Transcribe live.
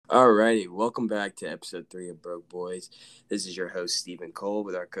Alrighty, welcome back to episode 3 of Broke Boys. This is your host, Stephen Cole,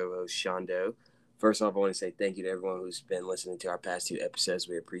 with our co host, Shondo. First off, I want to say thank you to everyone who's been listening to our past 2 episodes.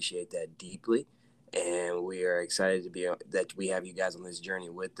 We appreciate that deeply. And we are excited that we have you guys on this journey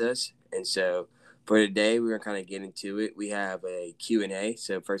with us. And so for today, we're going to kind of get into it. We have a Q&A.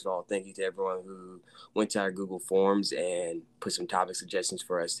 So first of all, thank you to everyone who went to our Google Forms and put some topic suggestions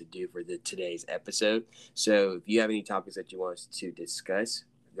for us to do for today's episode. So if you have any topics that you want us to discuss,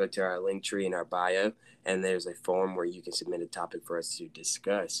 go to our link tree in our bio, and there's a form where you can submit a topic for us to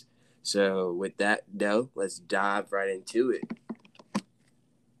discuss. So with that, though, let's dive right into it.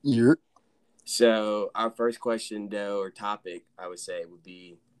 Yep. So our first question, though, or topic, I would say, would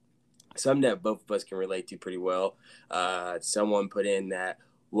be something that both of us can relate to pretty well. Someone put in that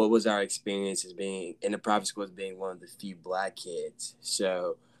what was our experience as being in the private school as being one of the few black kids.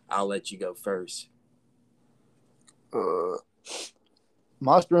 So I'll let you go first.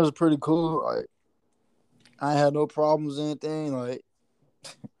 My experience was pretty cool. Like, I had no problems or anything. Like,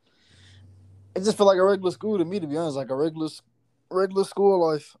 it just felt like a regular school to me, to be honest. Like a regular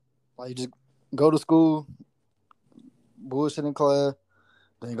school life. Like, you just go to school, bullshit in class,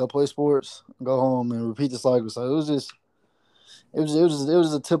 then go play sports, go home, and repeat the cycle. So it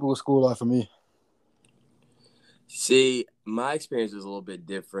was a typical school life for me. See, my experience was a little bit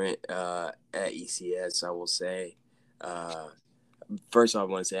different at ECS, I will say. Uh, First off, I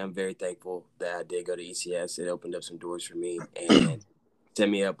want to say I'm very thankful that I did go to ECS. It opened up some doors for me and set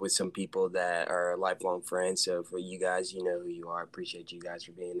me up with some people that are lifelong friends. So for you guys, you know who you are. I appreciate you guys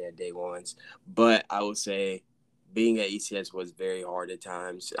for being there day ones. But I will say being at ECS was very hard at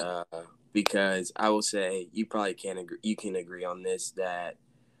times because I will say you probably can agree. You can agree on this that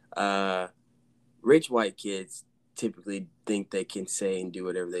uh, rich white kids typically think they can say and do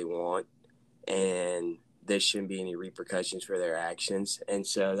whatever they want, and there shouldn't be any repercussions for their actions. And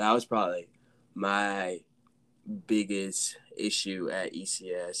so that was probably my biggest issue at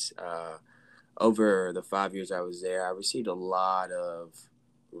ECS. Over the 5 years I was there, I received a lot of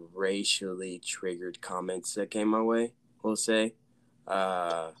racially triggered comments that came my way, we'll say.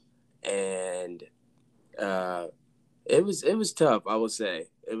 Uh, and uh, it was tough, I will say.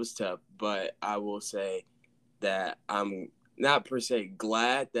 It was tough, but I will say that I'm not per se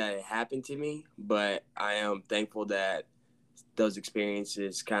glad that it happened to me, but I am thankful that those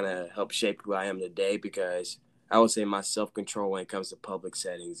experiences kind of help shape who I am today because I would say my self control when it comes to public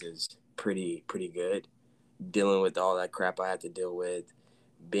settings is pretty good. Dealing with all that crap I had to deal with,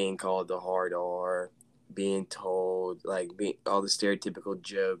 being called the hard R, being told all the stereotypical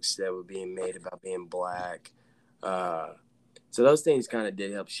jokes that were being made about being black. Uh, so those things kind of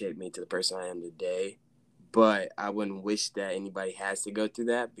did help shape me to the person I am today. But I wouldn't wish that anybody has to go through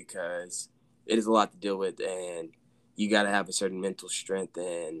that because it is a lot to deal with, and you got to have a certain mental strength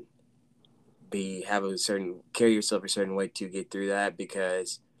and carry yourself a certain way to get through that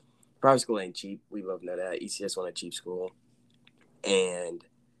because private school ain't cheap. We both know that. ECS wasn't a cheap school, and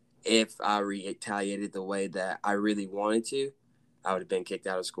if I retaliated the way that I really wanted to, I would have been kicked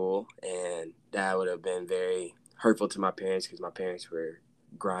out of school, and that would have been very hurtful to my parents because my parents were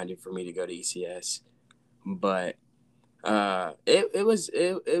grinding for me to go to ECS. But it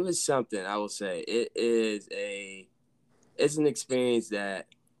was something, I will say. It's an experience that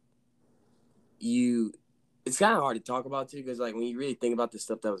you it's kind of hard to talk about too because like when you really think about the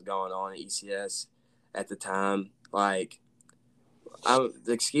stuff that was going on at ECS at the time, like I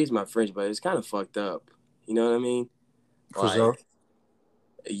excuse my French, but it's kind of fucked up. You know what I mean? For sure. Like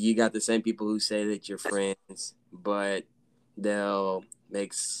you got the same people who say that you're friends, but they'll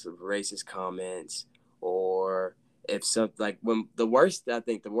make racist comments or if something like when the worst, I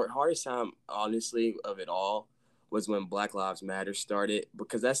think hardest time, honestly, of it all was when Black Lives Matter started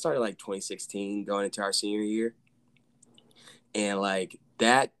because that started like 2016 going into our senior year. And like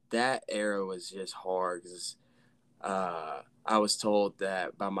that era was just hard because I was told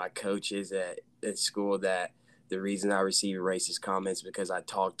that by my coaches at school that the reason I received racist comments because I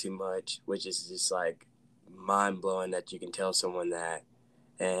talk too much, which is just like mind blowing that you can tell someone that.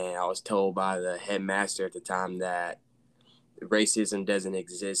 And I was told by the headmaster at the time that racism doesn't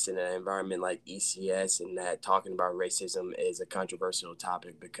exist in an environment like ECS and that talking about racism is a controversial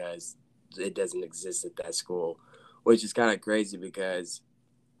topic because it doesn't exist at that school, which is kind of crazy because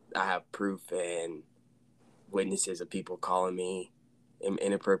I have proof and witnesses of people calling me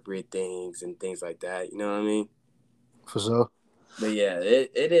inappropriate things and things like that. You know what I mean? For sure. But yeah,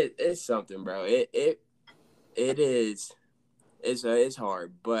 it's something, bro. It is it's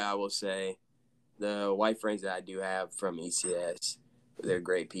hard, but I will say the white friends that I do have from ECS, they're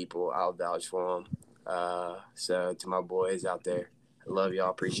great people. I'll vouch for them. So to my boys out there, I love y'all.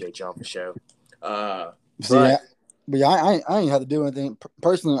 Appreciate y'all for sure. Uh, See, but but yeah, I ain't have to do anything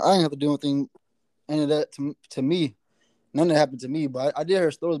personally. I ain't have to do anything. Any of that to me. None of that happened to me, but I did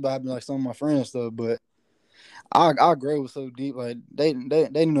hear stories about happening like some of my friends and stuff. But our grade was so deep, like they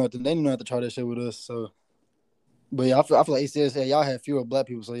didn't know they didn't know how to try that shit with us. So, but yeah, I feel like ACS said y'all had fewer black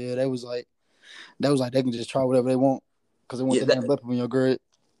people, so yeah, that was like they can just try whatever they want because they want yeah, the that name black people in your grade.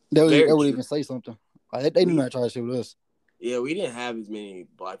 They very would true. even say something. Like they knew how to try that shit with us. Yeah, we didn't have as many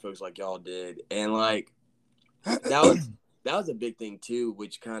black folks like y'all did, and like that was that was a big thing too,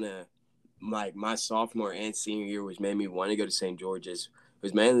 which kind of like my sophomore and senior year, which made me want to go to St. George's,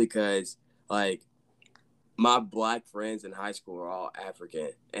 was mainly because like my black friends in high school were all African,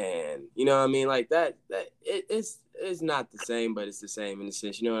 and you know what I mean, like it's not the same, but it's the same in a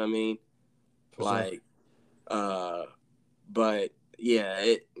sense. You know what I mean? For sure. Like, uh, but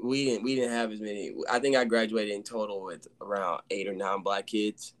yeah, we didn't have as many. I think I graduated in total with around 8 or 9 black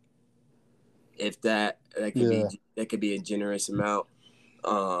kids, if that could Yeah. be a generous amount.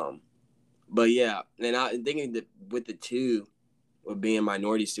 Um, but yeah, and I thinking that with the two, with being a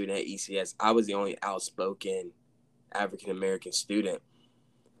minority student at ECS, I was the only outspoken African American student.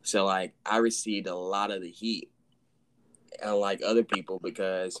 So like I received a lot of the heat, unlike other people,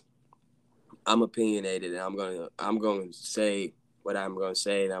 because I'm opinionated and I'm gonna say what I'm gonna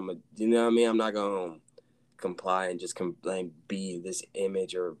say, and you know what I mean. I'm not gonna comply and just like be this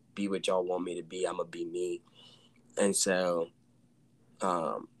image or be what y'all want me to be. I'm gonna be me, and so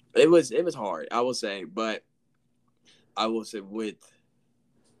it was hard, I will say, but I will say with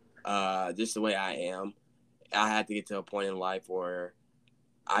just the way I am, I had to get to a point in life where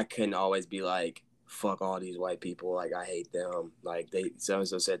I couldn't always be like, fuck all these white people, like I hate them, like they so and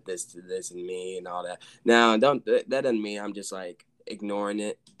so said this to this and me and all that. Now that doesn't mean I'm just like ignoring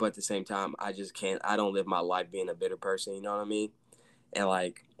it, but at the same time I just can't. I don't live my life being a bitter person, you know what I mean? And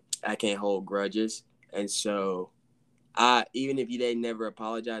like I can't hold grudges, and so I even if they never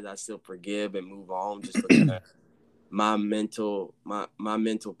apologize, I still forgive and move on, just because my mental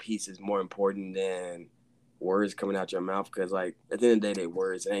peace is more important than words coming out your mouth, because like at the end of the day, they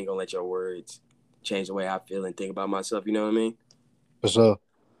words. I ain't gonna let your words change the way I feel and think about myself, you know what I mean? For sure.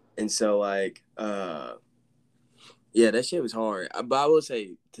 And so like yeah, that shit was hard. But I will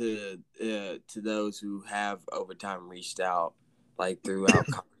say to those who have over time reached out, like throughout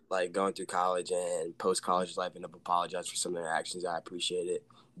like going through college and post college life, and have apologized for some of their actions, I appreciate it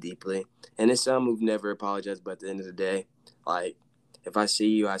deeply. And there's some who've never apologized, but at the end of the day, like if I see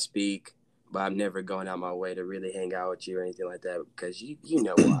you, I speak, but I'm never going out my way to really hang out with you or anything like that, because you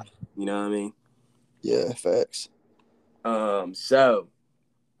know why. You know what I mean? Yeah, facts. So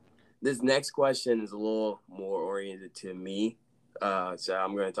this next question is a little more oriented to me. So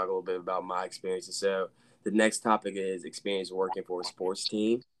I'm going to talk a little bit about my experiences. So the next topic is experience working for a sports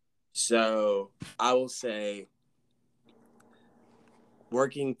team. So I will say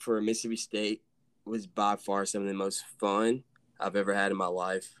working for Mississippi State was by far some of the most fun I've ever had in my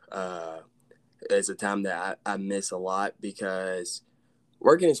life. It's a time that I miss a lot, because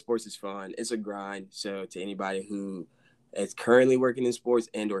working in sports is fun. It's a grind. So to anybody who is currently working in sports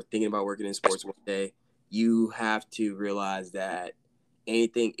and or thinking about working in sports one day, you have to realize that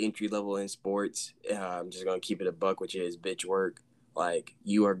anything entry level in sports, I'm just gonna keep it a buck, which is bitch work. Like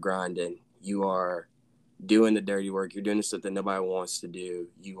you are grinding, you are doing the dirty work, you're doing the stuff that nobody wants to do.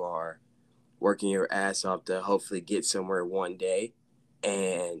 You are working your ass off to hopefully get somewhere one day,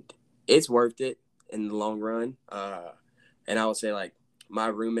 and it's worth it in the long run. And I would say like my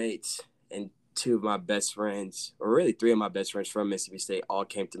roommates and two of my best friends, or really three of my best friends from Mississippi State, all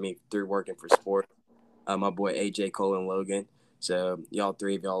came to me through working for sport. My boy AJ, Cole, and Logan. So y'all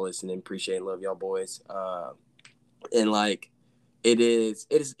three of y'all listening, appreciate and love y'all boys. And like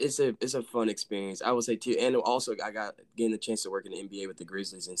it's a fun experience, I would say too. And also I got getting the chance to work in the NBA with the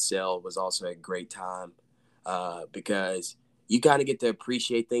Grizzlies and Cell was also a great time, because you kind of get to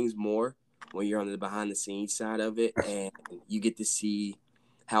appreciate things more when you're on the behind the scenes side of it, and you get to see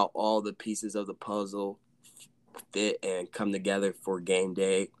how all the pieces of the puzzle fit and come together for game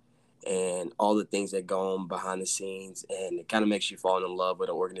day, and all the things that go on behind the scenes, and it kind of makes you fall in love with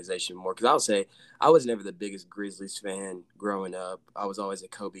an organization more. Because I would say I was never the biggest Grizzlies fan growing up. I was always a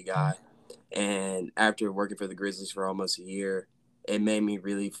Kobe guy, and after working for the Grizzlies for almost a year, it made me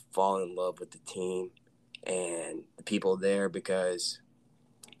really fall in love with the team and the people there, because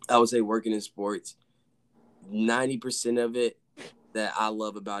I would say working in sports, 90% of it that I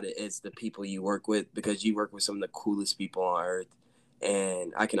love about it is the people you work with, because you work with some of the coolest people on earth.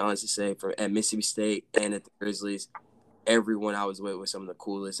 And I can honestly say, from at Mississippi State and at the Grizzlies, everyone I was with was some of the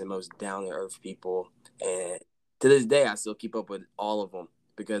coolest and most down to earth people. And to this day, I still keep up with all of them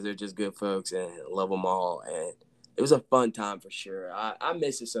because they're just good folks and love them all. And it was a fun time for sure. I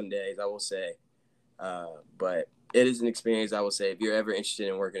miss it some days, I will say. But it is an experience, I will say. If you're ever interested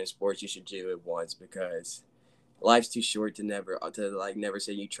in working in sports, you should do it once because life's too short to never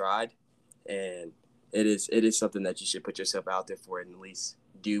say you tried. And it is something that you should put yourself out there for and at least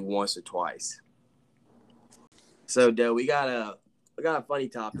do once or twice. So, Dale, we got a funny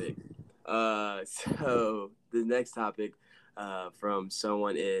topic. So the next topic from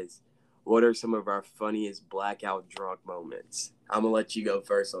someone is, what are some of our funniest blackout drunk moments? I'm gonna let you go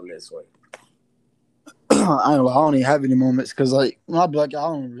first on this one. I don't even have any moments because like when I black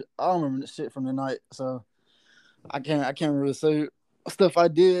out, I don't remember the shit from the night, so I can't really say stuff I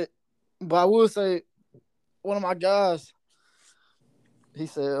did. But I will say one of my guys, he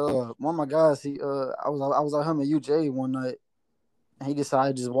said one of my guys, I was at home at UJ one night, and he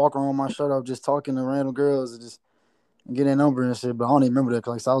decided to just walk around my shirt off, just talking to random girls and just get their number and shit. But I don't even remember that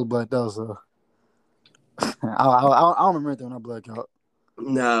because I was blacked out, so I don't remember anything when I blacked out.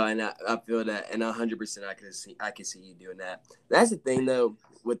 No, and I feel that, and 100% I can see you doing that. That's the thing though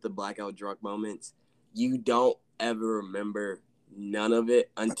with the blackout drunk moments, you don't ever remember none of it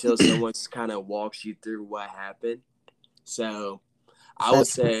until someone kind of walks you through what happened. So I would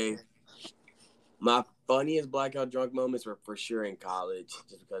say my funniest blackout drunk moments were for sure in college,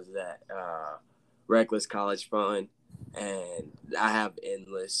 just because of that reckless college fun, and I have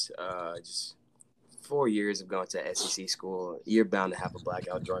endless just 4 years of going to SEC school. You're bound to have a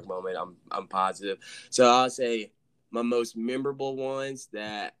blackout drunk moment. I'm positive. So I'll say my most memorable ones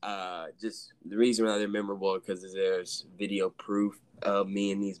that just the reason why they're memorable because there's video proof of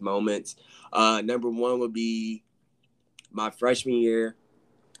me in these moments. Number one would be my freshman year.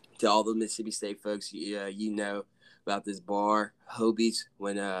 To all the Mississippi State folks, you know about this bar, Hobie's,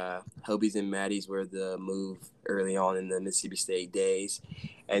 when Hobie's and Maddie's were the move early on in the Mississippi State days.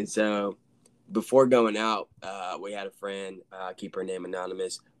 And so before going out, we had a friend, keep her name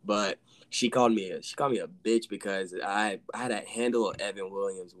anonymous, but she called me a bitch because I had a handle of Evan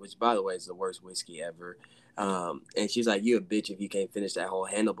Williams, which by the way is the worst whiskey ever. And she's like, "You a bitch if you can't finish that whole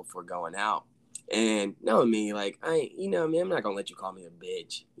handle before going out." And knowing me, like I'm not gonna let you call me a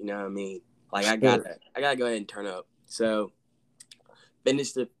bitch. You know what I mean? Like I gotta go ahead and turn up. So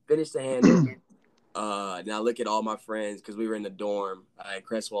finish the handle. And I look at all my friends because we were in the dorm at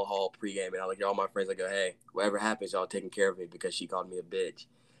Crestwell Hall pregame, and I look at all my friends. I go, "Hey, whatever happens, y'all taking care of me because she called me a bitch."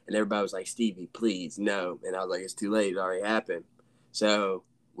 And everybody was like, "Stevie, please, no." And I was like, "It's too late. It already happened." So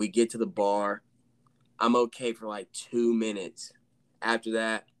we get to the bar. I'm okay for like 2 minutes. After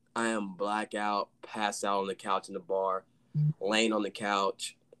that, I am blackout, passed out on the couch in the bar, laying on the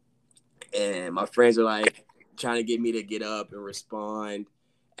couch. And my friends are like trying to get me to get up and respond.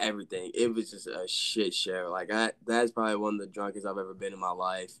 Everything. It was just a shit show. Like that's probably one of the drunkest I've ever been in my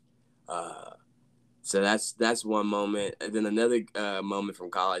life. So that's one moment. And then another moment from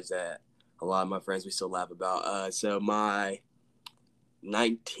college that a lot of my friends we still laugh about. So my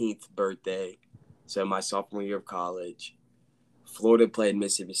 19th birthday, so my sophomore year of college, Florida played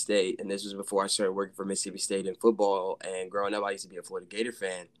Mississippi State, and this was before I started working for Mississippi State in football. And growing up, I used to be a Florida Gator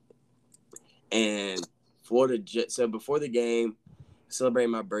fan. And so before the game,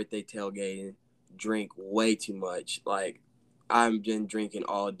 celebrating my birthday tailgating, drink way too much. Like I've been drinking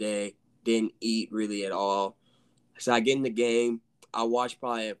all day, didn't eat really at all. So I get in the game, I watch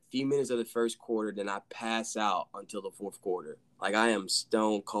probably a few minutes of the first quarter, then I pass out until the fourth quarter. Like I am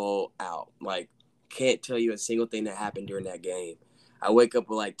stone cold out. Like can't tell you a single thing that happened during that game. I wake up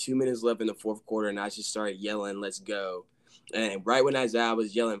with like 2 minutes left in the fourth quarter, and I just started yelling, "Let's go." And right when I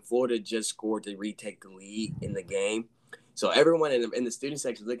was yelling, Florida just scored to retake the lead in the game. So everyone in the student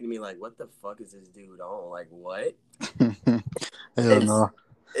section was looking at me like, "What the fuck is this dude on? Like, what?" Hell no.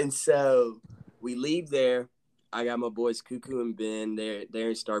 And so we leave there. I got my boys Cuckoo and Ben. They're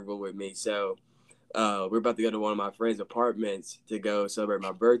in Starkville with me. So we're about to go to one of my friends' apartments to go celebrate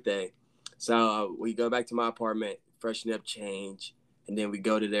my birthday. So we go back to my apartment, freshen up, change, and then we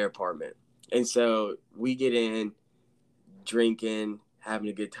go to their apartment. And so we get in, drinking, having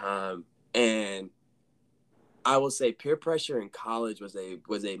a good time, and I will say peer pressure in college was a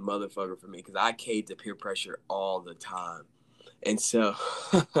motherfucker for me because I caved to peer pressure all the time. And so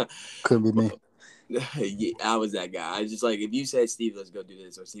Could be me. Yeah, I was that guy. I was just like, if you said, "Steve, let's go do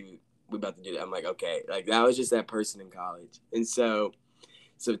this," or "Steve, we about to do that," I'm like, okay. Like that was just that person in college. And so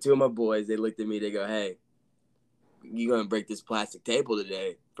two of my boys, they looked at me, they go, "Hey, you gonna break this plastic table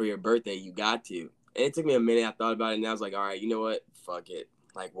today for your birthday? You got to." And it took me a minute. I thought about it, and I was like, all right, you know what? Fuck it.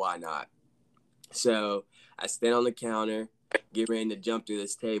 Like, why not? So I stand on the counter, get ready to jump through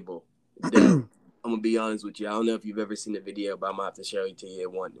this table. I'm gonna be honest with you. I don't know if you've ever seen the video, but I'm gonna have to show it to you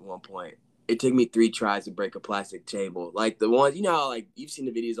at one point. It took me 3 tries to break a plastic table. Like the ones, you know, how, like you've seen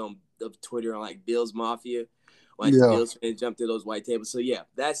the videos on of Twitter on like Bill's Mafia, like the Yeah. Bills fans jump through those white tables. So yeah,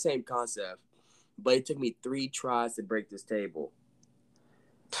 that same concept. But it took me 3 tries to break this table,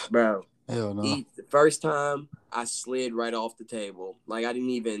 bro. Hell no. The first time I slid right off the table. Like I didn't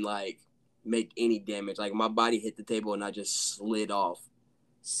even like make any damage. Like my body hit the table and I just slid off.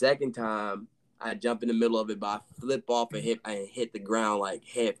 Second time I jump in the middle of it, but I flip off and hit the ground like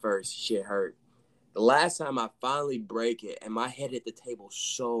head first. Shit hurt. The last time I finally break it and my head hit the table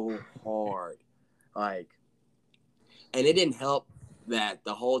so hard. Like, and it didn't help that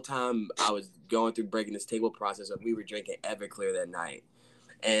the whole time I was going through breaking this table process, we were drinking Everclear that night.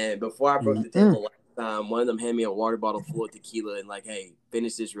 And before I broke the table last time, one of them handed me a water bottle full of tequila and like, hey,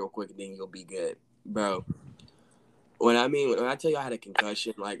 finish this real quick and then you'll be good. Bro, when I tell you I had a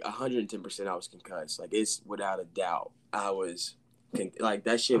concussion, like 110% I was concussed. Like it's without a doubt. I was like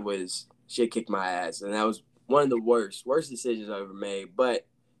that shit kicked my ass. And that was one of the worst decisions I ever made. But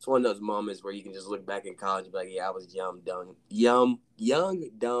it's one of those moments where you can just look back in college and be like, yeah, I was young,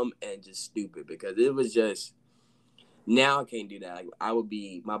 dumb, and just stupid because it was just. Now I can't do that. Like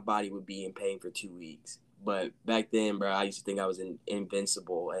my body would be in pain for 2 weeks. But back then, bro, I used to think I was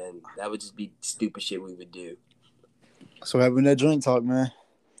invincible, and that would just be stupid shit we would do. So having that drink talk, man.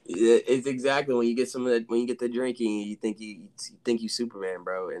 It's exactly when you get when you get the drinking, you think you Superman,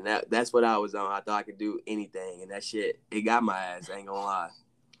 bro, and that's what I was on. I thought I could do anything, and that shit it got my ass. I ain't gonna lie.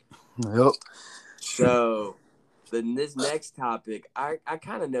 Yep. So, this next topic, I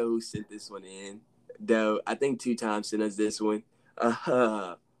kind of know who sent this one in. Though I think 2 times sent us this one.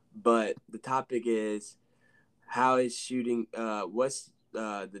 But the topic is how is shooting? What's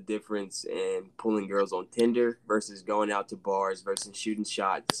the difference in pulling girls on Tinder versus going out to bars versus shooting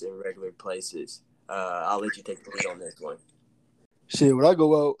shots in regular places? I'll let you take the lead on this one. Shit, when I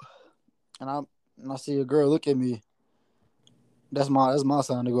go out and I see a girl look at me, that's my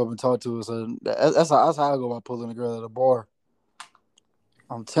sign to go up and talk to her. So that's how I go about pulling a girl at a bar.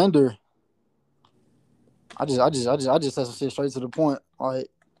 On Tinder. I just said some shit straight to the point. Like,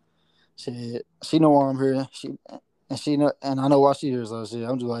 shit, she know why I'm here. And I know why she here. So shit,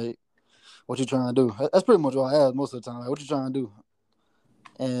 I'm just like, what you trying to do? That's pretty much what I ask most of the time. Like, what you trying to do?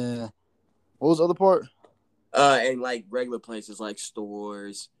 And what was the other part? And like regular places like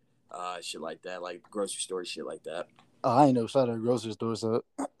stores, shit like that, like grocery stores, shit like that. I ain't never shot at a grocery store, so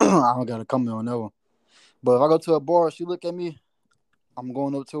I don't got to comment on that one. But if I go to a bar, she look at me, I'm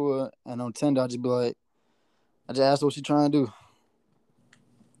going up to her, and on Tinder, I just be like, I just asked her what she trying to do.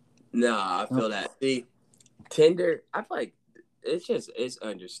 Nah, I feel that. See, Tinder, I feel like it's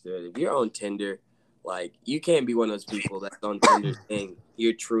understood. If you're on Tinder, like you can't be one of those people that's on Tinder saying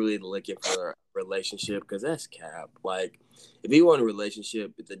you're truly looking for a relationship because that's cap. Like, if you want a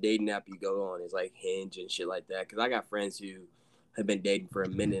relationship, the dating app you go on is like Hinge and shit like that. Because I got friends who have been dating for a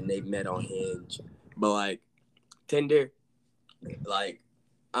minute and they've met on Hinge, but like Tinder, like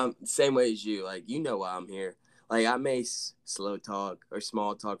I'm same way as you. Like you know why I'm here. Like I may slow talk or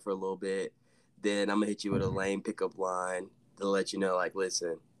small talk for a little bit, then I'm gonna hit you with a lame pickup line to let you know, like,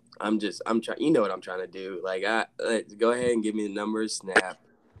 listen, I'm trying. You know what I'm trying to do. Like, go ahead and give me the numbers. Snap.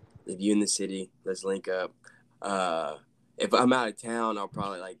 If you in the city, let's link up. If I'm out of town, I'll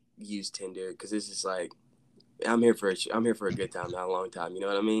probably like use Tinder because it's just like I'm here for a good time, not a long time. You know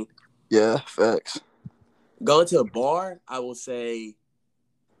what I mean? Yeah, facts. Going to a bar, I will say.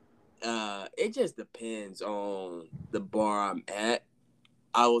 It just depends on the bar I'm at.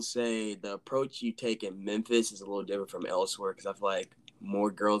 I will say the approach you take in Memphis is a little different from elsewhere because I feel like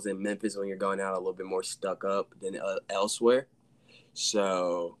more girls in Memphis when you're going out are a little bit more stuck up than elsewhere.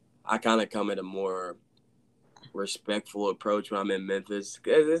 So I kind of come at a more respectful approach when I'm in Memphis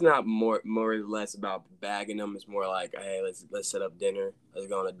because it's not more or less about bagging them. It's more like, hey, let's set up dinner, let's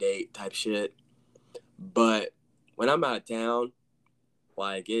go on a date type shit. But when I'm out of town,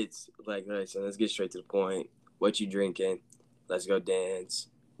 like it's like, listen, let's get straight to the point. What you drinking? Let's go dance.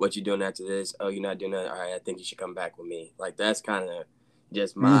 What you doing after this? Oh, you're not doing that? All right, I think you should come back with me. Like that's kind of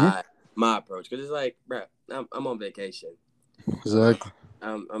just my approach because it's like, bro, I'm on vacation. Exactly.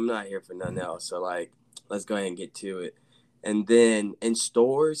 I'm not here for nothing else. So like, let's go ahead and get to it. And then in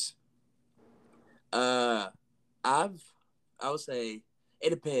stores, I would say it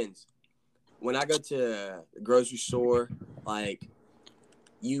depends. When I go to the grocery store, like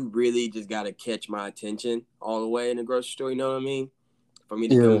you really just gotta catch my attention all the way in the grocery store. You know what I mean? For me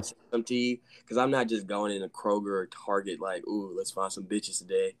to go and say something to you, because I'm not just going in a Kroger or Target like, ooh, let's find some bitches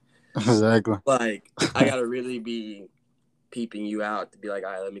today. Exactly. Like I gotta really be peeping you out to be like,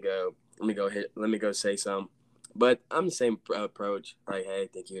 all right, let me go Let me go say something. But I'm the same approach. Like, hey,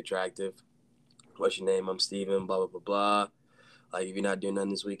 think you're attractive. What's your name? I'm Steven, blah, blah, blah, blah. Like, if you're not doing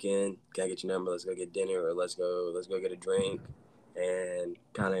nothing this weekend, can I get your number? Let's go get dinner, or let's go get a drink, and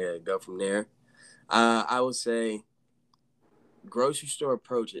kind of go from there. I would say grocery store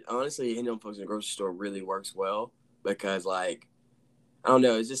approach. It honestly, hitting on folks in the grocery store really works well because, like, I don't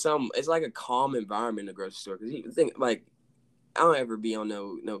know, it's just it's like a calm environment in the grocery store. Because you think, like, I don't ever be on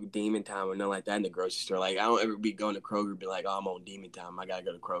no demon time or nothing like that in the grocery store. Like, I don't ever be going to Kroger and be like, oh, I'm on demon time. I gotta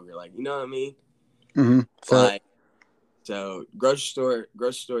go to Kroger. Like, you know what I mean? Mm-hmm. Like, so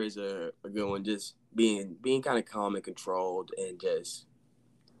grocery store is a good one. Just being kind of calm and controlled and just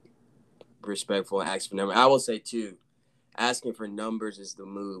respectful and asking for numbers. I will say too, asking for numbers is the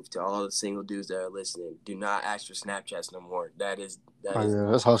move to all the single dudes that are listening. Do not ask for Snapchats no more. That is Yeah,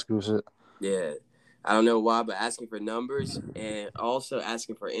 that's high school shit. Yeah. I don't know why, but asking for numbers and also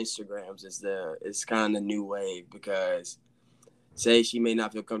asking for Instagrams is kind of the new wave because say she may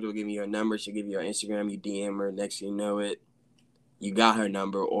not feel comfortable giving you a number, she'll give you her Instagram, you DM her, next thing you know it, you got her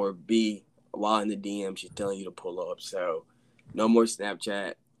number, or B, while in the DM, she's telling you to pull up. So no more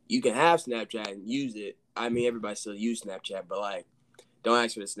Snapchat. You can have Snapchat and use it. I mean, everybody still use Snapchat, but like, don't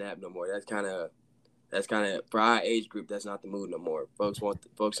ask for the snap no more. That's kind of for our age group. That's not the mood no more. Folks want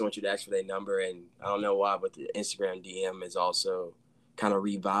you to ask for their number, and I don't know why, but the Instagram DM is also kind of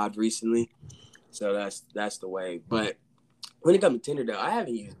revived recently. So that's the way. But when it comes to Tinder, though, I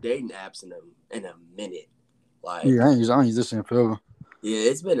haven't used dating apps in a minute. Like, yeah, I don't use this in forever. Yeah,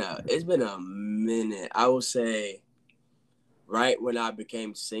 it's been a minute. I will say, right when I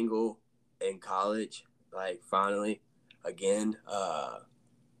became single in college, like finally, again,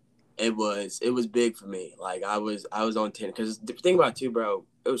 it was big for me. Like I was on Tinder because the thing about it too, bro,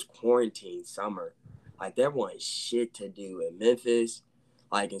 it was quarantine summer. Like there wasn't shit to do in Memphis.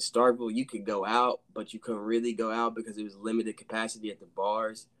 Like in Starkville, you could go out, but you couldn't really go out because it was limited capacity at the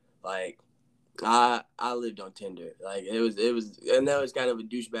bars. Like I lived on Tinder. Like it was I know it's kind of a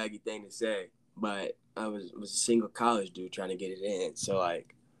douchebaggy thing to say, but I was a single college dude trying to get it in. So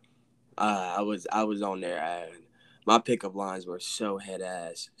like I was on there and my pickup lines were so head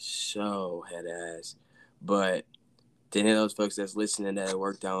ass. But to any of those folks that's listening that it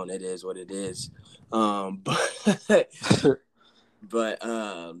worked on, it is what it is. But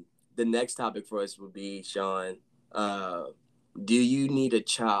the next topic for us would be, Sean, do you need a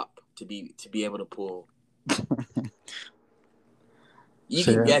chop to be able to pull? You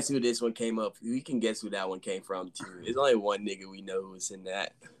can guess who this one came up. You can guess who that one came from too. There's only one nigga we know who was in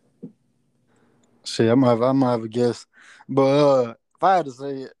that. Shit, I might have a guess, but if I had to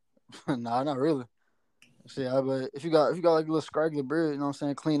say it, nah, not really. Shit, but if you got like a little scraggly beard, you know what I'm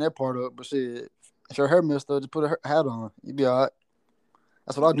saying, clean that part up. But shit, if your hair messed up, just put a hat on, you be alright.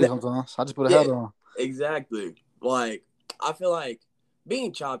 That's what I do sometimes. I just put a hat on. Exactly. Like I feel like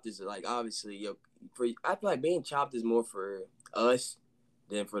being chopped is like obviously I feel like being chopped is more for us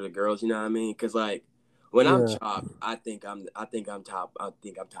than for the girls. You know what I mean? Because like when I'm chopped, I think I'm top 5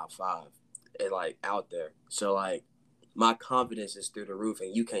 and like out there. So like my confidence is through the roof,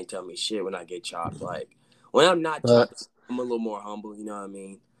 and you can't tell me shit when I get chopped. Like when I'm not chopped, I'm a little more humble. You know what I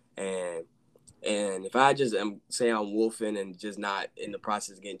mean? And if I just say I'm wolfing and just not in the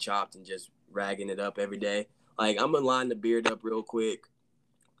process of getting chopped and just ragging it up every day, like I'm gonna line the beard up real quick,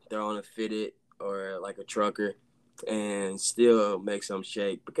 throw on a fitted or like a trucker, and still make some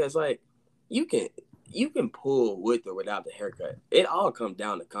shake because like you can pull with or without the haircut. It all comes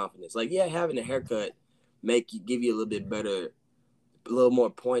down to confidence. Like having a haircut give you a little bit better, a little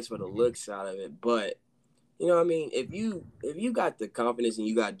more points for the looks out of it, but you know what I mean? If you got the confidence and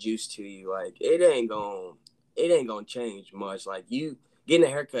you got juice to you, like it ain't gonna change much. Like you getting a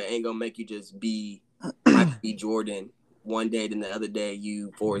haircut ain't gonna make you just be Michael B. Jordan one day, then the other day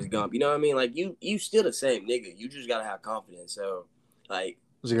you Forrest Gump. You know what I mean? Like you still the same nigga. You just gotta have confidence. So like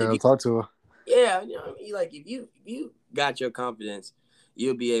you gotta talk to her. Yeah, you know what I mean? Like if you got your confidence,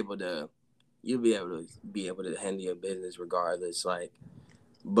 you'll be able to handle your business regardless. Like,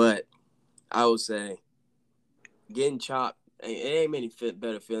 but I would say getting chopped, it ain't many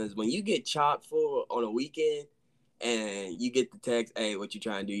better feelings when you get chopped for on a weekend and you get the text, hey, what you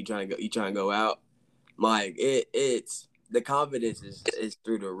trying to do? You trying to go out? Like it's the confidence is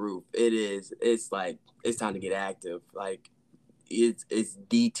through the roof. It's like it's time to get active. Like it's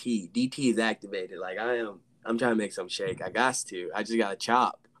DT. DT is activated. Like I'm trying to make some shake. I just got to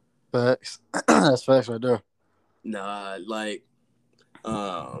chop. Facts. That's facts right there. Nah, like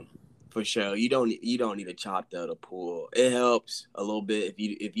for sure. You don't need a chop though to pull. It helps a little bit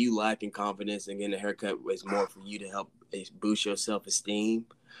if you lack in confidence and getting a haircut is more for you to help boost your self-esteem.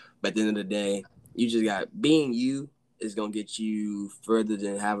 But at the end of the day, you just got being you is gonna get you further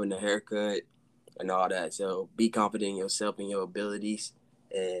than having a haircut and all that. So be confident in yourself and your abilities,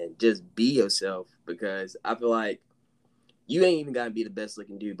 and just be yourself. Because I feel like you ain't even gotta be the best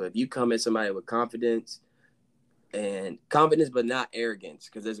looking dude, but if you come at somebody with confidence, but not arrogance,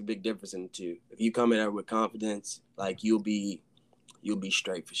 because there's a big difference in the two. If you come at her with confidence, like you'll be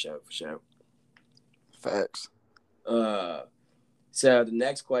straight for sure. Facts. So the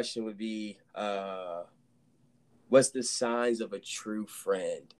next question would be, what's the signs of a true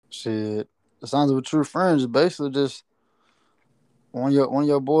friend? Shit. The signs of a true friend is basically just one of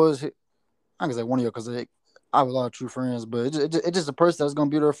your boys. I can say one of your because I have a lot of true friends, but it's just a person that's gonna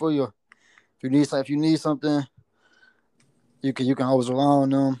be there for you. If you need something, you can always rely on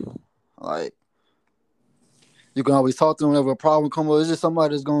them. Like you can always talk to them whenever a problem comes up. It's just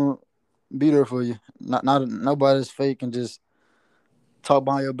somebody that's gonna be there for you. Not nobody's fake and just talk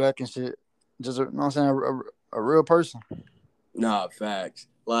behind your back and shit. Just you know what I'm saying, a real person. Nah, facts.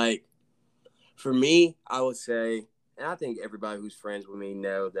 Like for me, I would say, and I think everybody who's friends with me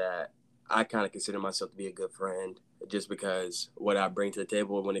know that I kind of consider myself to be a good friend, just because what I bring to the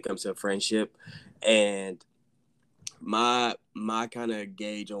table when it comes to a friendship, and my kind of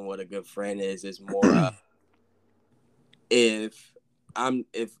gauge on what a good friend is more if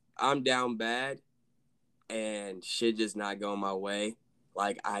I'm down bad and shit just not going my way,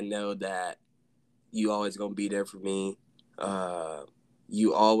 like I know that you always gonna be there for me.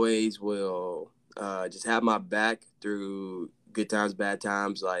 You always will just have my back through good times, bad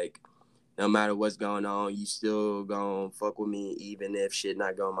times. Like no matter what's going on, you still gonna fuck with me even if shit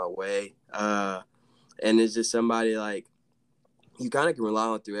not going my way. And it's just somebody like you kind of can rely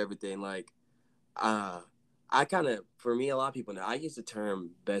on through everything. Like I kind of, for me, a lot of people know I use the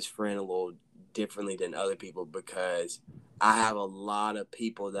term best friend a little differently than other people because I have a lot of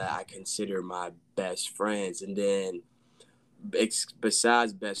people that I consider my best friends, and then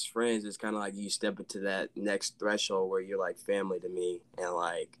besides best friends, it's kind of like you step into that next threshold where you're like family to me, and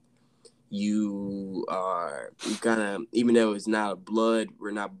like you kind of, even though we're not blood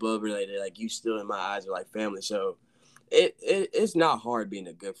related, like you still in my eyes are like family. So it's not hard being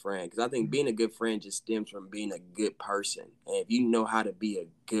a good friend, because I think being a good friend just stems from being a good person, and if you know how to be a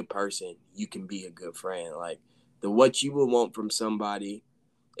good person, you can be a good friend. Like what you would want from somebody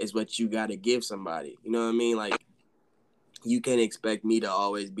is what you got to give somebody. You know what I mean? Like you can't expect me to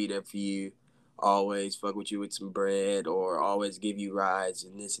always be there for you, always fuck with you with some bread, or always give you rides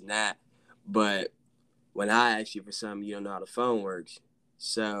and this and that. But when I ask you for something, you don't know how the phone works.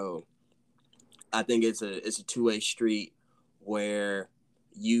 So I think it's a two-way street where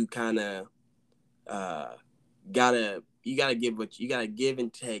you kind of uh, gotta give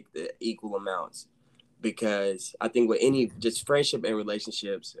and take the equal amounts, because I think with any just friendship and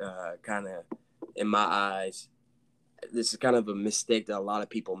relationships, kind of in my eyes, this is kind of a mistake that a lot of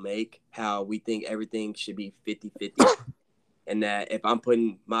people make, how we think everything should be 50-50, and that if I'm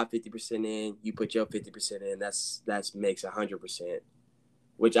putting my 50% in, you put your 50% in, that's makes 100%,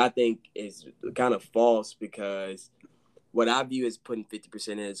 which I think is kind of false, because what I view as putting 50%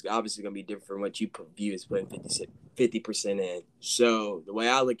 in is obviously going to be different from what you view as putting 50% in. So the way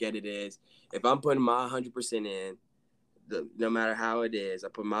I look at it is, if I'm putting my 100% in, no matter how it is, I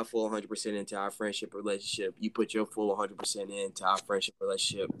put my full 100% into our friendship relationship. You put your full 100% into our friendship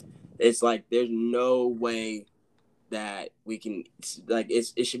relationship. It's like there's no way that we can, like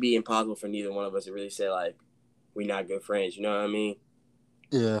it should be impossible for neither one of us to really say like we're not good friends. You know what I mean?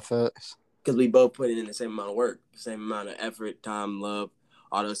 Yeah, facts. Because we both put in the same amount of work, the same amount of effort, time, love,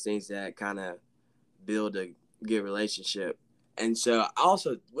 all those things that kind of build a good relationship. And so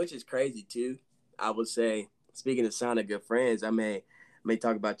also, which is crazy too, I would say, speaking of sounding good friends, I may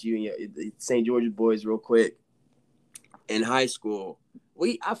talk about you and your St. George's boys real quick. In high school,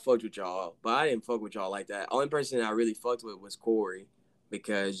 I fucked with y'all, but I didn't fuck with y'all like that. Only person I really fucked with was Corey,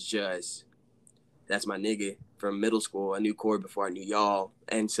 because just that's my nigga from middle school. I knew Corey before I knew y'all.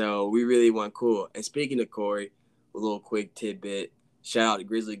 And so we really went cool. And speaking of Corey, a little quick tidbit. Shout out to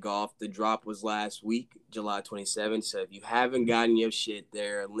Grizzly Golf. The drop was last week, July 27th. So if you haven't gotten your shit,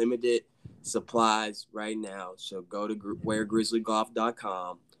 there are limited supplies right now. So go to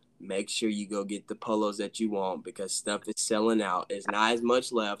weargrizzlygolf.com. Make sure you go get the polos that you want, because stuff is selling out. There's not as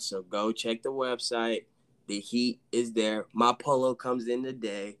much left. So go check the website. The heat is there. My polo comes in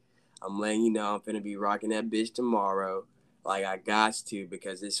today. I'm letting you know I'm finna be rocking that bitch tomorrow. Like I got to,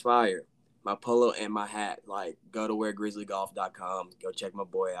 because it's fire. My polo and my hat. Like go to weargrizzlygolf.com. Go check my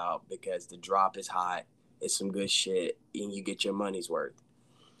boy out, because the drop is hot. It's some good shit, and you get your money's worth.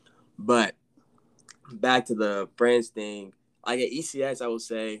 But back to the friends thing. Like at ECS, I would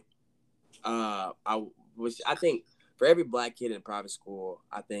say I think for every black kid in private school,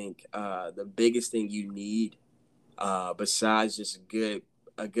 I think the biggest thing you need, besides just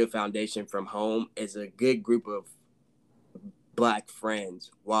a good foundation from home, is a good group of black friends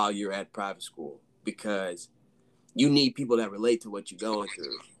while you're at private school, because you need people that relate to what you're going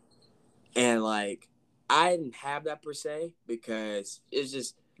through. And like, I didn't have that per se, because it's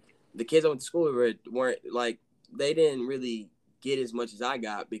just the kids I went to school with weren't like, they didn't really get as much as I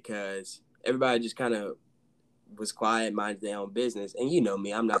got, because everybody just kind of was quiet, minded their own business. And you know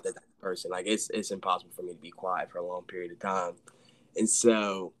me, I'm not that type of person. Like, it's impossible for me to be quiet for a long period of time. And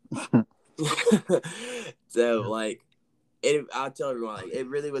so, so like, I'll tell everyone, like, it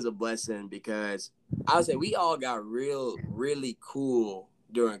really was a blessing, because I would say we all got really cool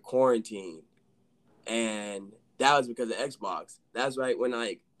during quarantine. And that was because of Xbox. That's right when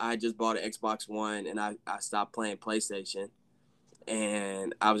I just bought an Xbox One, and I stopped playing PlayStation.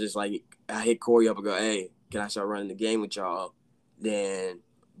 And I was just like, I hit Corey up and go, hey, can I start running the game with y'all? Then,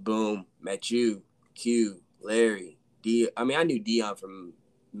 boom, met you, Q, Larry, D. I mean, I knew Dion from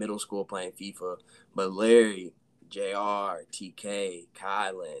middle school playing FIFA, but Larry, JR, TK,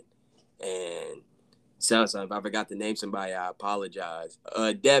 Kylan, and so if I forgot to name somebody, I apologize.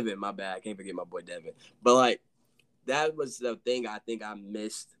 Devin, my bad. I can't forget my boy Devin. But like, that was the thing I think I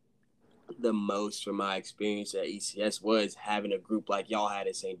missed the most from my experience at ECS, was having a group like y'all had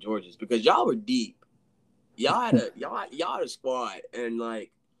at St. George's, because y'all were deep. Y'all had a squad, and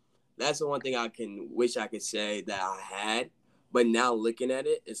like, that's the one thing I can wish I could say that I had. But now looking at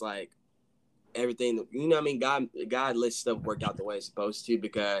it, it's like everything, you know what I mean? God lets stuff work out the way it's supposed to,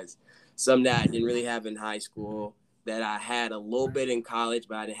 because some that I didn't really have in high school, that I had a little bit in college,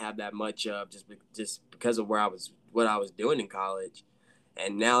 but I didn't have that much of, just because of what I was doing in college.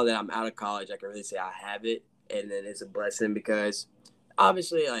 And now that I'm out of college, I can really say I have it. And then it's a blessing, because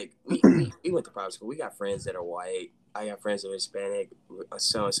obviously, like, we went to private school. We got friends that are white. I got friends that are Hispanic,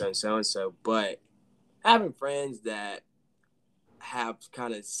 so. But having friends that have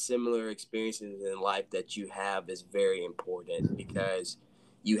kind of similar experiences in life that you have is very important, because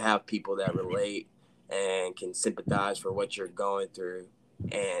you have people that relate and can sympathize for what you're going through,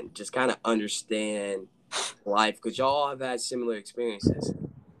 and just kind of understand life, because y'all have had similar experiences.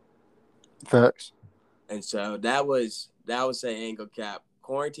 Facts. And so that was say Angle Cap.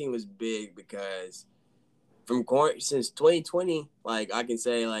 Quarantine was big, because since 2020, like, I can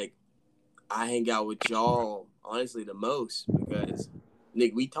say, like, I hang out with y'all honestly the most, because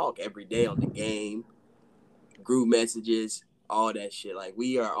Nick, we talk every day on the game, group messages, all that shit. Like,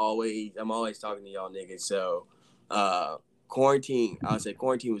 I'm always talking to y'all niggas. So quarantine, I would say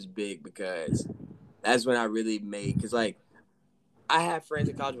quarantine was big, because that's when I really made, because like, I had friends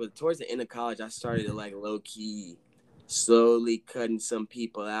in college, but towards the end of college, I started to like low key, slowly cutting some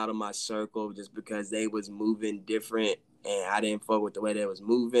people out of my circle, just because they was moving different, and I didn't fuck with the way they was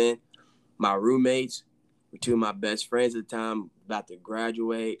moving. My roommates were two of my best friends at the time, about to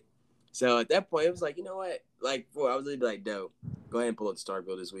graduate. So at that point, it was like, you know what? Like, I was really like, dope, go ahead and pull up the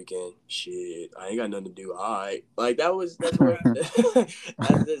Starkville this weekend. Shit, I ain't got nothing to do. All right. Like, that's where, that's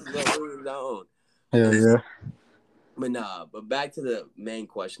just what we was on. Yeah, yeah. But back to the main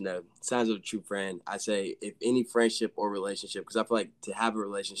question, though. Signs of a true friend. I say, if any friendship or relationship, because I feel like to have a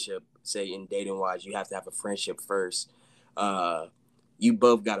relationship, say in dating wise, you have to have a friendship first. You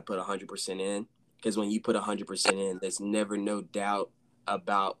both got to put 100% in, because when you put 100% in, there's never no doubt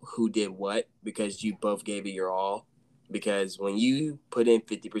about who did what, because you both gave it your all. Because when you put in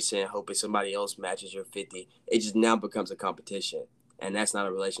 50%, hoping somebody else matches your 50, it just now becomes a competition, and that's not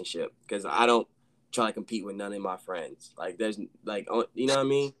a relationship. Because I don't try to compete with none of my friends. Like, there's like, you know what I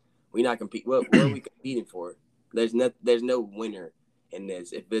mean? We not compete. What are we competing for? There's no winner in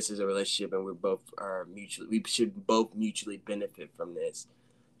this. If this is a relationship and we should both mutually benefit from this.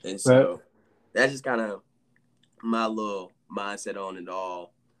 And so that's just kind of my little mindset on it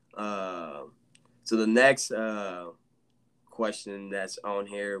all. So the next question that's on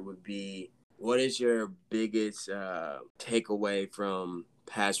here would be, what is your biggest takeaway from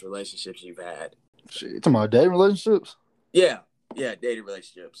past relationships you've had? Shit, you talking about dating relationships? Yeah, dating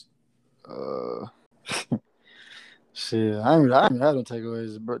relationships. Shit, I ain't had no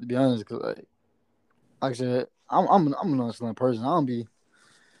takeaways, bro. To be honest, cause like I said, I'm an nonchalant person. I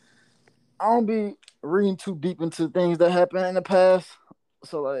don't be reading too deep into things that happened in the past.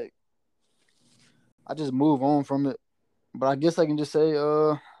 So like, I just move on from it. But I guess I can just say,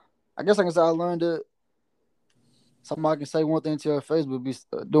 I learned that somebody can say one thing to your face, but be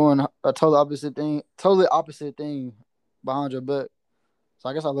doing a totally opposite thing behind your back. So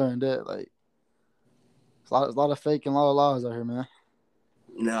I guess I learned that, like, it's a lot of fake and a lot of lies out here, man.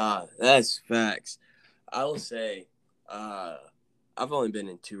 Nah, that's facts. I will say, I've only been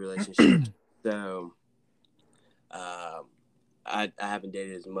in 2 relationships, so um, I haven't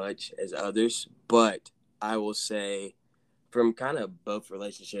dated as much as others. But I will say, from kind of both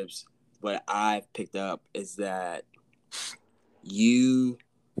relationships, what I've picked up is that you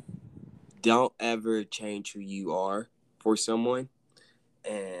don't ever change who you are for someone.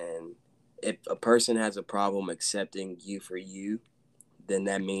 And if a person has a problem accepting you for you, then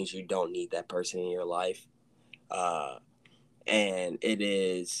that means you don't need that person in your life. Uh, and it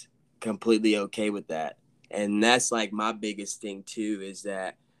is completely okay with that. And that's like my biggest thing too is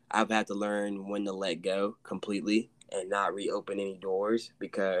that I've had to learn when to let go completely and not reopen any doors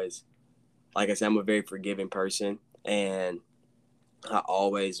because, like I said, I'm a very forgiving person, and I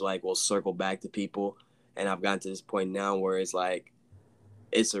always like will circle back to people. And I've gotten to this point now where it's like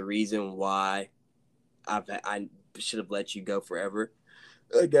it's a reason why I should have let you go forever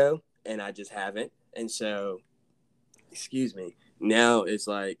ago, and I just haven't. And so, excuse me. Now it's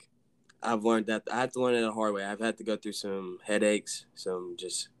like I've learned that I have to learn it the hard way. I've had to go through some headaches, some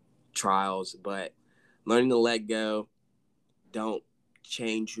just trials, but learning to let go, don't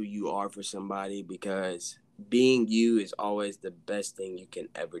change who you are for somebody because being you is always the best thing you can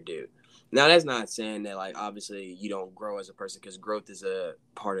ever do. Now, that's not saying that, like, obviously you don't grow as a person because growth is a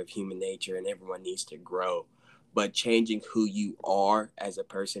part of human nature and everyone needs to grow. But changing who you are as a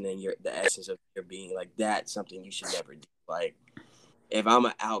person and the essence of your being, like, that's something you should never do. Like, if I'm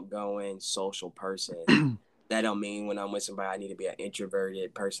an outgoing social person, that don't mean when I'm with somebody I need to be an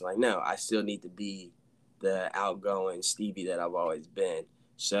introverted person. Like, no, I still need to be the outgoing Stevie that I've always been.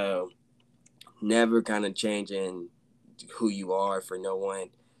 So never kind of changing who you are for no one.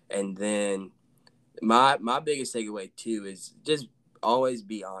 And then my biggest takeaway too is just always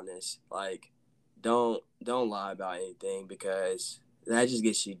be honest. Like, don't lie about anything because that just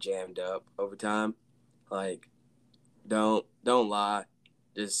gets you jammed up over time. Like, don't lie.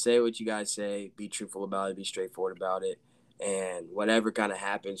 Just say what you guys say. Be truthful about it. Be straightforward about it. And whatever kind of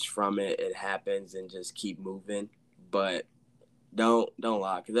happens from it, it happens, and just keep moving. But don't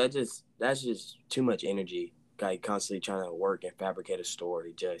lie because that's just too much energy. Like constantly trying to work and fabricate a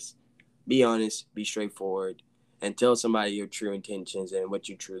story. Just be honest. Be straightforward, and tell somebody your true intentions and what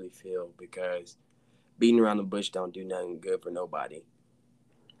you truly feel. Because beating around the bush don't do nothing good for nobody.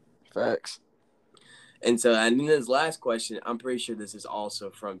 Facts. And so, and then this last question, I'm pretty sure this is also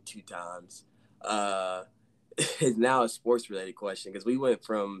from Two Times. Uh, is now a sports related question because we went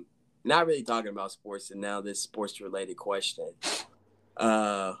from not really talking about sports and now this sports related question.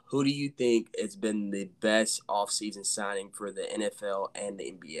 Who do you think has been the best offseason signing for the NFL and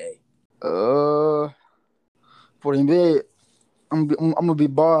the NBA? Uh, for the NBA, I'm gonna be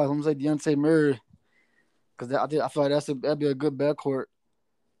biased. I'm gonna say Deontay Murray because I feel like that'd be a good backcourt,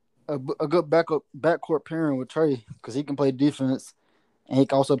 a good backcourt pairing with Trey because he can play defense and he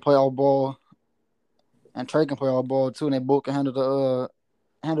can also play all ball, and Trey can play all ball too, and they both can handle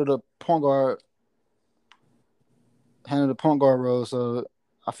the point guard role. So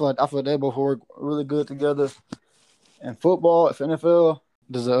I feel like they both work really good together. And football, if NFL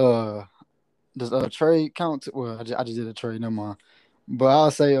does a trade count? Well, I just did a trade. Never mind. But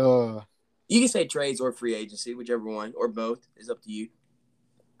I'll say You can say trades or free agency, whichever one, or both. Is up to you.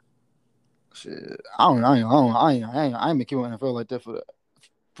 shit. I ain't making NFL like that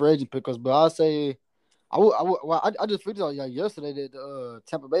for agent pickups. But I'll say well, I just figured out like yesterday that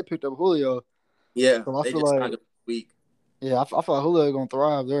Tampa Bay picked up Julio. Yeah, So I they feel just like signed a week. yeah, I feel like Julio gonna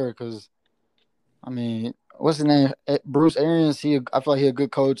thrive there because I mean, what's his name? Bruce Arians. I feel like he a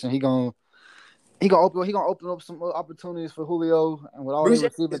good coach and he gonna open up some opportunities for Julio and with all their Bruce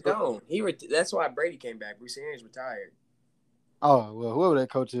Arians receiving. is gone. That's why Brady came back. Bruce Arians retired. Oh well, whoever that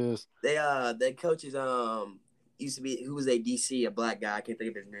coach is. That coach is used to be who was a DC, a black guy. I can't think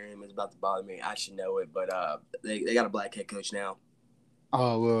of his name. It's about to bother me. I should know it, but they got a black head coach now.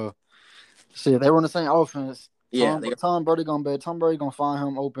 Oh well, shit, they run the same offense. Yeah, Tom Brady gonna find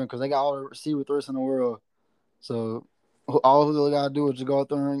him open because they got all the receiver threats in the world. So all Julio gotta do is just go out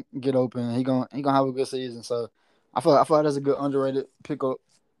there and get open. He gonna have a good season. So I feel like that's a good underrated pickup.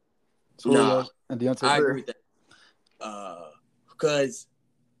 It's nah, Julio and Deontay I agree Murray. with that. Because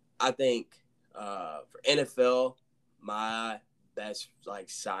I think for NFL, my best like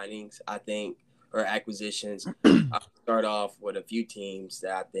signings, I think, or acquisitions, I'll start off with a few teams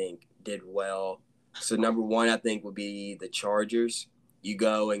that I think did well. So number one, I think would be the Chargers. You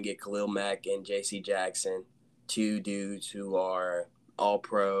go and get Khalil Mack and J.C. Jackson, two dudes who are all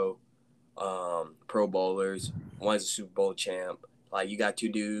pro, pro bowlers. One's a Super Bowl champ. Like you got two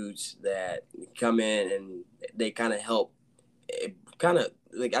dudes that come in and they kind of help, kind of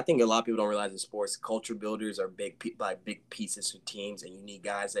like I think a lot of people don't realize in sports, culture builders are big pieces for teams, and you need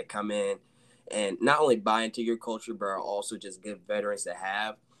guys that come in and not only buy into your culture, but are also just good veterans to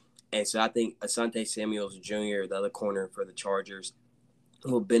have. And so I think Asante Samuels Jr., the other corner for the Chargers,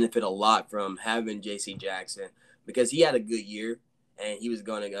 will benefit a lot from having J.C. Jackson because he had a good year and he was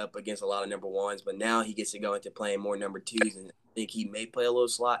going up against a lot of number ones, but now he gets to go into playing more number twos, and I think he may play a little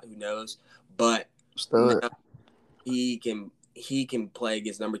slot. Who knows? But now he can play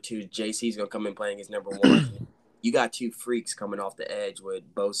against number twos. JC's gonna come in playing against number ones. You got two freaks coming off the edge with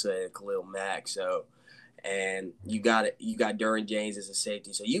Bosa and Khalil Mack. So, and you got Derwin James as a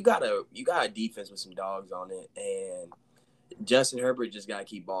safety. So you got a defense with some dogs on it, and Justin Herbert just gotta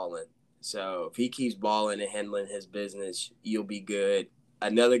keep balling. So if he keeps balling and handling his business, you'll be good.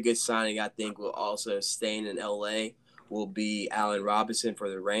 Another good signing I think will also staying in LA will be Allen Robinson for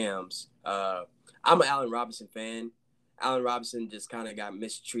the Rams. I'm an Allen Robinson fan. Allen Robinson just kind of got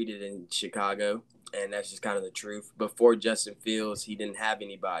mistreated in Chicago, and that's just kind of the truth. Before Justin Fields, he didn't have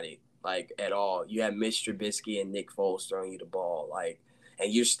anybody, like, at all. You had Mitch Trubisky and Nick Foles throwing you the ball, like,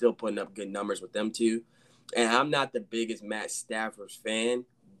 and you're still putting up good numbers with them two. And I'm not the biggest Matt Stafford fan,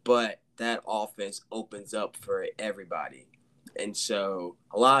 but that offense opens up for everybody. And so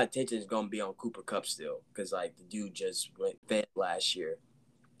a lot of attention is going to be on Cooper Kupp still because, like, the dude just went fed last year.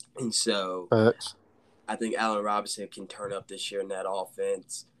 And so I think Allen Robinson can turn up this year in that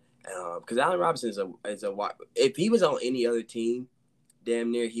offense because Allen Robinson is a if he was on any other team,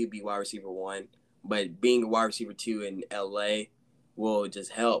 damn near he'd be wide receiver 1. But being a wide receiver 2 in LA will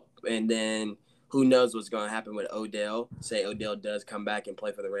just help. And then who knows what's going to happen with Odell? Say Odell does come back and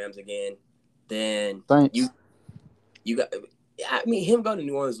play for the Rams again, then you got. I mean, him going to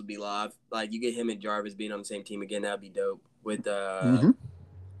New Orleans would be live. Like, you get him and Jarvis being on the same team again, that'd be dope. With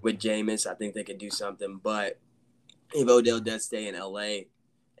Jameis, I think they could do something. But if Odell does stay in LA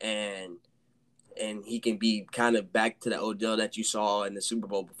and he can be kind of back to the Odell that you saw in the Super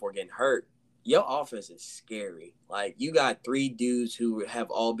Bowl before getting hurt, your offense is scary. Like, you got 3 dudes who have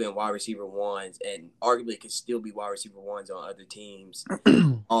all been wide receiver 1s and arguably could still be wide receiver 1s on other teams,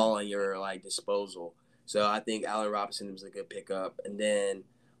 all on your, like, disposal. So I think Allen Robinson was a good pickup. And then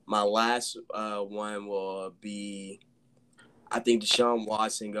my last one will be, I think Deshaun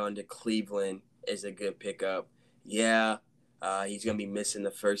Watson going to Cleveland is a good pickup. Yeah, he's going to be missing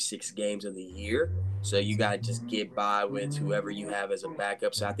the first 6 games of the year. So you got to just get by with whoever you have as a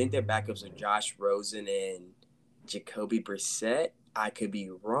backup. So I think their backups are Josh Rosen and Jacoby Brissett. I could be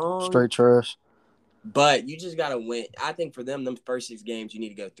wrong. Straight trash. But you just got to win. I think for them first 6 games, you need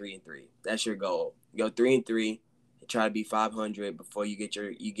to go 3-3. That's your goal. Go 3-3 and try to be 500 before you get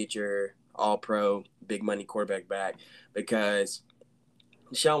your all-pro, big money quarterback back, because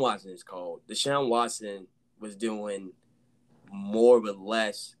Deshaun Watson is cold. Deshaun Watson was doing more with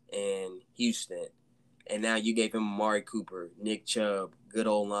less in Houston, and now you gave him Amari Cooper, Nick Chubb, good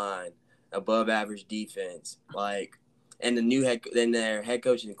old line, above-average defense, like, and their head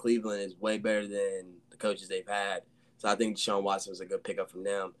coach in Cleveland is way better than the coaches they've had. So I think Deshaun Watson was a good pickup from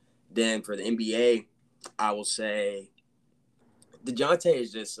them. Then for the NBA, I will say DeJounte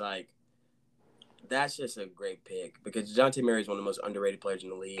is just like, that's just a great pick because DeJounte Murray is one of the most underrated players in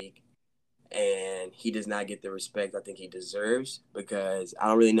the league, and he does not get the respect I think he deserves because I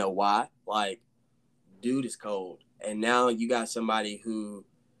don't really know why. Like, dude is cold. And now you got somebody who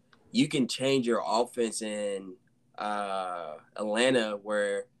you can change your offense in Atlanta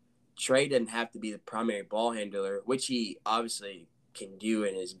where Trey doesn't have to be the primary ball handler, which he obviously can do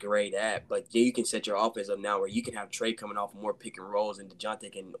and is great at, but you can set your offense up now where you can have Trey coming off more pick and rolls and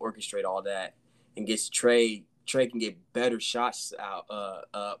DeJounte can orchestrate all that and gets Trey can get better shots out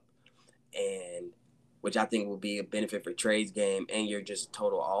up, and which I think will be a benefit for Trey's game and your just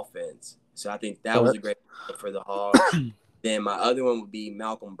total offense. So I think that was a great for the Hawks. Then my other one would be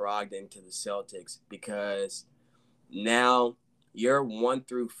Malcolm Brogdon to the Celtics because now you're 1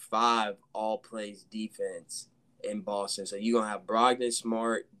 through 5 all plays defense in Boston. So you're going to have Brogdon,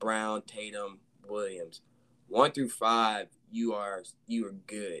 Smart, Brown, Tatum, Williams. 1 through 5, you are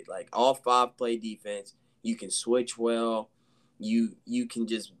good. Like, all 5 play defense. You can switch well. You can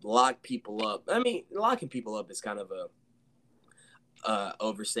just lock people up. I mean, locking people up is kind of a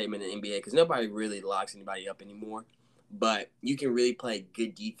overstatement in the NBA because nobody really locks anybody up anymore. But you can really play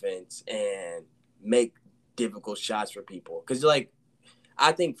good defense and make difficult shots for people. Because, like,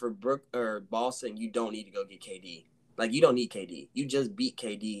 I think for Boston, you don't need to go get KD. Like, you don't need KD. You just beat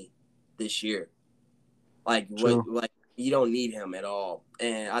KD this year. Like, you don't need him at all.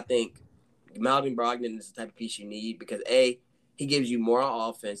 And I think Malcolm Brogdon is the type of piece you need because, A, he gives you more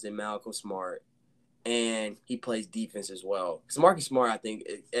offense than Malcolm Smart. and he plays defense as well. Because Marcus Smart, I think,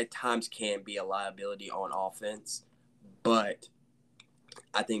 at times can be a liability on offense, but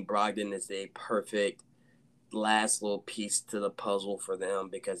I think Brogdon is a perfect last little piece to the puzzle for them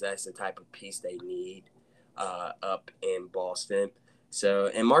because that's the type of piece they need up in Boston. So,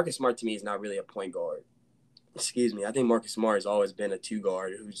 and Marcus Smart to me is not really a point guard. Excuse me. I think Marcus Smart has always been a two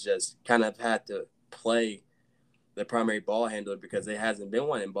guard who's just kind of had to play the primary ball handler because there hasn't been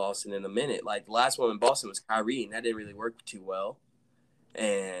one in Boston in a minute. Like the last one in Boston was Kyrie, and that didn't really work too well.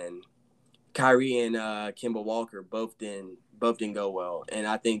 And Kyrie and Kemba Walker both didn't go well. And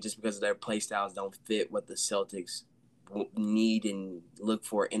I think just because their play styles don't fit what the Celtics need and look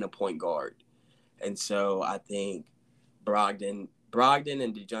for in a point guard. And so I think Brogdon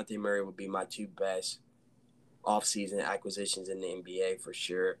and DeJounte Murray would be my two best offseason acquisitions in the NBA for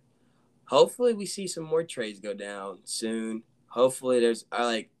sure. Hopefully we see some more trades go down soon. Hopefully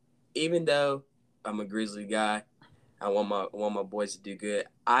even though I'm a Grizzly guy, I want my boys to do good.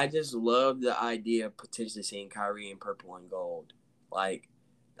 I just love the idea of potentially seeing Kyrie in purple and gold. Like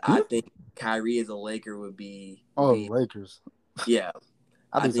I think Kyrie as a Laker would be Lakers. Yeah.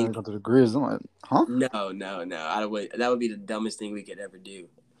 I think go to the Grizzlies. I'm like, huh? No. That would be the dumbest thing we could ever do.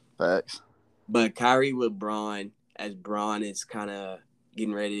 Facts. But Kyrie with Bron, as Bron is kind of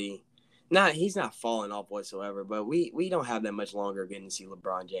getting ready. He's not falling off whatsoever, but we don't have that much longer getting to see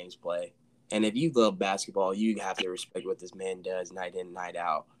LeBron James play. And if you love basketball, you have to respect what this man does night in, night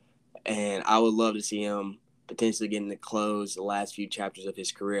out. And I would love to see him potentially getting to close the last few chapters of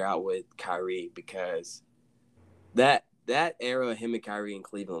his career out with Kyrie because that era of him and Kyrie in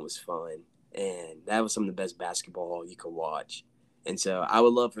Cleveland was fun. And that was some of the best basketball you could watch. And so I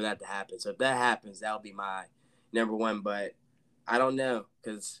would love for that to happen. So if that happens, that would be my number one. But I don't know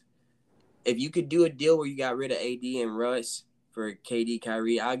because if you could do a deal where you got rid of AD and Russ for KD,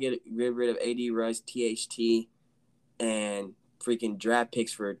 Kyrie, I'll get rid of AD, Russ, THT, and freaking draft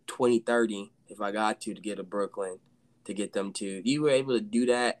picks for 2030 if I got to get a Brooklyn to get them to. If you were able to do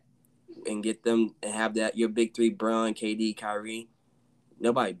that and get them and have that, your big three, Bron, KD, Kyrie,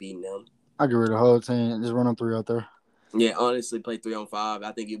 nobody beating them. I get rid of the whole team and just run them three out there. Yeah, honestly, play 3-on-5.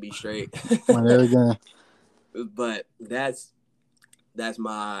 I think you'll be straight. Win every game. But that's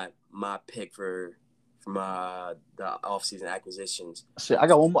my pick for the offseason acquisitions. Shit, I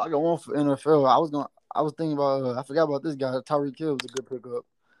got one for NFL. I was thinking about. I forgot about this guy. Tyreek Hill was a good pickup.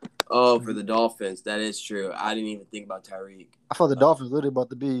 Oh, for the Dolphins, that is true. I didn't even think about Tyreek. I thought the Dolphins literally about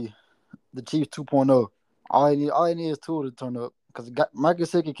to be the Chiefs 2.0. All I need is Tua to turn up because Mike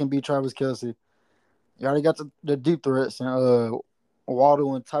Gesicki can beat Travis Kelce. You already got the deep threats and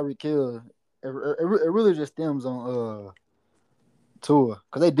Waddle and Tyreek Hill. It really just stems on Tua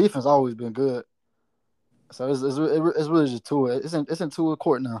because their defense always been good. So it's really just Tua. It's in Tua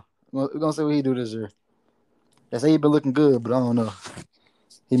court now. We're gonna see what he do this year. They say he been looking good, but I don't know.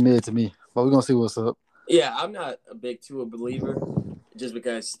 He mid to me, but we're gonna see what's up. Yeah, I'm not a big Tua believer, just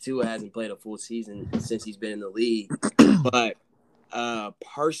because Tua hasn't played a full season since he's been in the league. But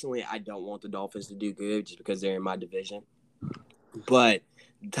personally, I don't want the Dolphins to do good just because they're in my division. But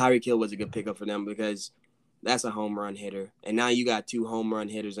Tyreek Hill was a good pickup for them because that's a home run hitter, and now you got two home run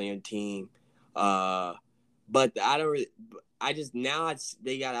hitters on your team. But they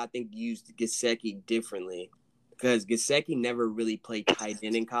got, I think, used Gesicki differently because Gesicki never really played tight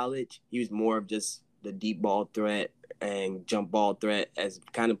end in college. He was more of just the deep ball threat and jump ball threat, as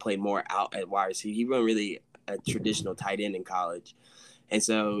kind of played more out at wide receiver. He wasn't really a traditional tight end in college. And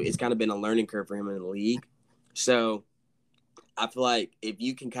so it's kind of been a learning curve for him in the league. So I feel like if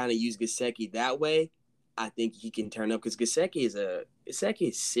you can kind of use Gesicki that way, I think he can turn up because Gesicki is 6'8",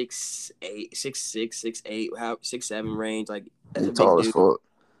 6'6", 6'8", 6'7" range. Like, that's a big dude.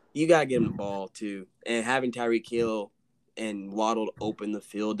 You got to give him the ball, too. And having Tyreek Hill and Waddle open the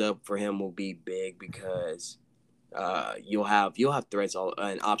field up for him will be big because you'll have threats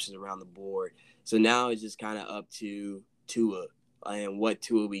and options around the board. So now it's just kind of up to Tua and what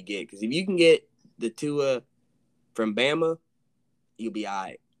Tua we get. Because if you can get the Tua from Bama, you'll be all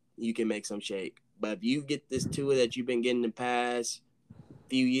right. You can make some shake. But if you get this Tua that you've been getting the past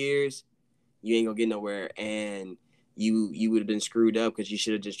few years, you ain't going to get nowhere. And you would have been screwed up because you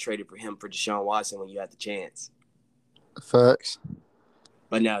should have just traded for him for Deshaun Watson when you had the chance. Facts.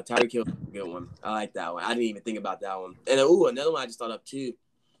 But no, Tyreek Hill is a good one. I like that one. I didn't even think about that one. And another one I just thought of too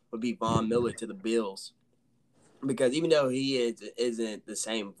would be Von Miller to the Bills. Because even though he isn't the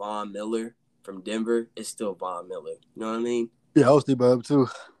same Von Miller from Denver, it's still Von Miller. You know what I mean? Yeah, I was thinking about him too.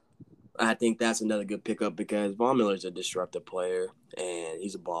 I think that's another good pickup because Von Miller's a disruptive player and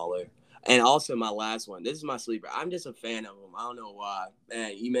he's a baller. And also my last one. This is my sleeper. I'm just a fan of him. I don't know why.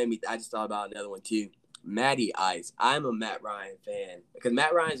 Man, you made me. I just thought about another one too. Matty Ice. I'm a Matt Ryan fan because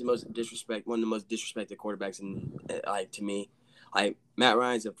Matt Ryan is one of the most disrespected quarterbacks in to me. Like Matt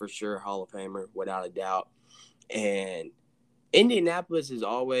Ryan's a for sure Hall of Famer without a doubt. And Indianapolis is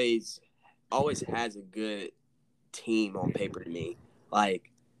always has a good team on paper to me. Like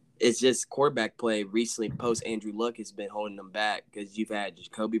it's just quarterback play recently post Andrew Luck has been holding them back because you've had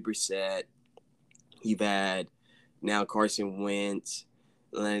Jacoby Brissett, you've had now Carson Wentz,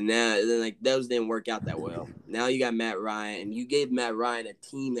 and now like those didn't work out that well. Now you got Matt Ryan, and you gave Matt Ryan a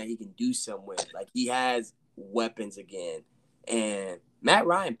team that he can do something with. Like he has weapons again, and Matt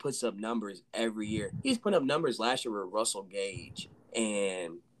Ryan puts up numbers every year. He's put up numbers last year with Russell Gage,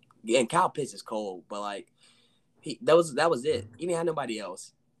 and Kyle Pitts is cold, but like that was it. He didn't have nobody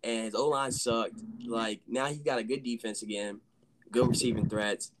else. And his O-line sucked. Like now he's got a good defense again, good receiving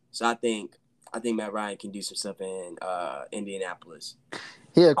threats. So I think Matt Ryan can do some stuff in Indianapolis.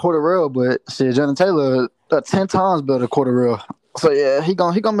 He had Cordero, but shit, Jonathan Taylor 10 times better Cordero. So yeah, he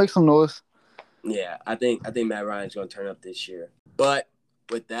gonna make some noise. Yeah, I think Matt Ryan's gonna turn up this year. But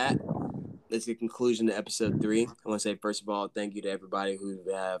with that, that's the conclusion to episode 3. I want to say, first of all, thank you to everybody who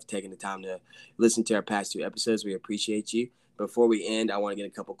have taken the time to listen to our past 2 episodes. We appreciate you. Before we end, I want to get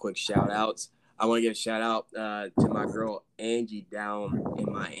a couple quick shout outs. I want to give a shout out to my girl Angie down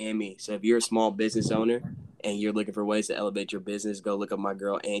in Miami. So if you're a small business owner and you're looking for ways to elevate your business, go look up my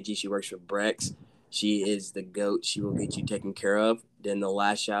girl Angie. She works for Brex. She is the GOAT. She will get you taken care of. Then the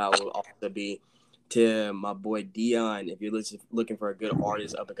last shout out will also be to my boy Dion. If you're looking for a good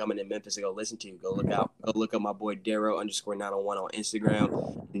artist up and coming in Memphis to go listen to, go look up my boy Darrow_901 on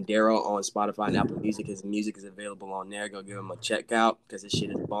Instagram and Darrow on Spotify and Apple Music. His music is available on there. Go give him a check out because his shit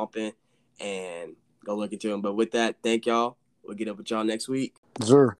is bumping and go look into him. But with that, thank y'all. We'll get up with y'all next week. Sure.